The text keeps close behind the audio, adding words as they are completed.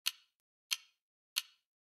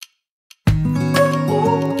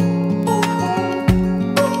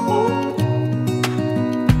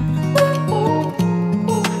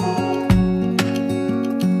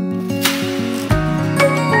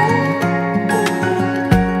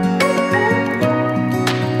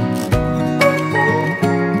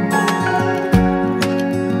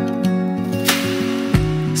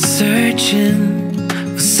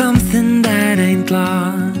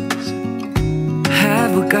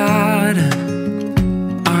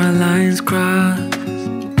sudden our lines cross.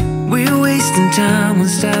 We're wasting time on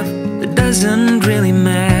stuff that doesn't really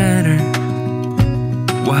matter,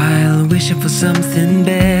 while wishing for something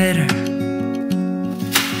better.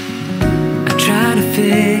 I try to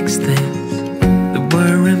fix things that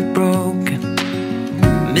weren't broken,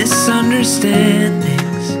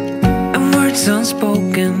 misunderstandings and words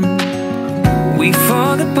unspoken. We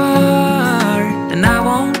fall apart and I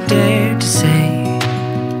won't dare to say,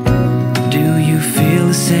 do you feel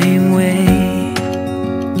the same way?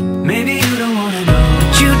 Maybe you don't wanna know,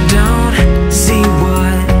 but you don't see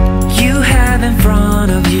what you have in front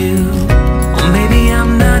of you. Or maybe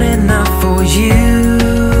I'm not enough for you,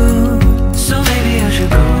 so maybe I should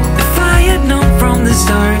go. If I had known from the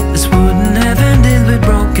start, this wouldn't have ended with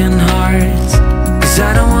broken hearts. 'Cause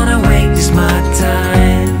I don't wanna waste my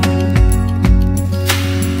time.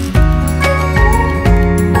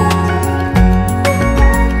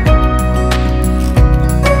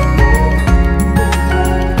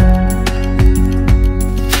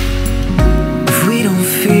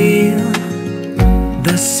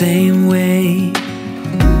 Same way,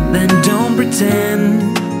 then don't pretend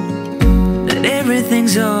that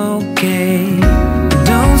everything's okay.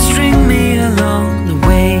 Don't string me along the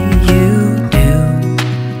way you do.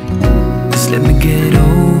 Just let me get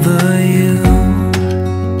over you.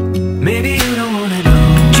 Maybe you don't wanna know,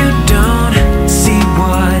 but you don't see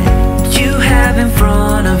what you have in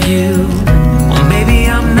front of you. Or maybe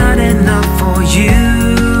I'm not enough for you,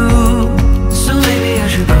 so maybe I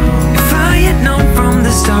should go. If I had known from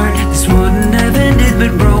the start, this wouldn't have ended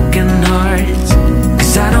with broken hearts.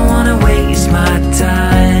 'Cause I don't wanna waste my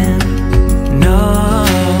time, no.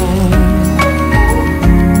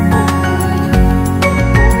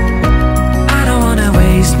 I don't wanna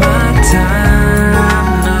waste my time,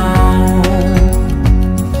 no.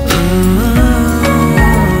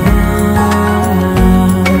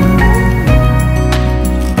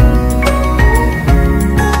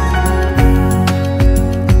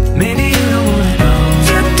 Maybe you don't wanna know,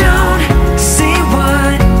 you don't see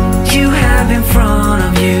what you have in front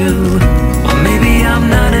of you. Or maybe I'm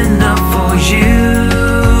not enough for you,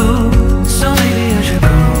 so maybe I should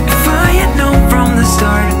go. If I had known from the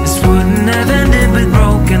start, this wouldn't have ended with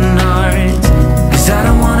broken hearts. 'Cause I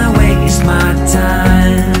don't wanna waste my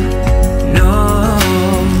time, no.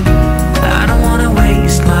 I don't wanna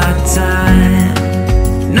waste my time,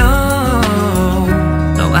 no.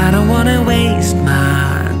 No, I don't wanna waste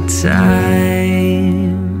my time.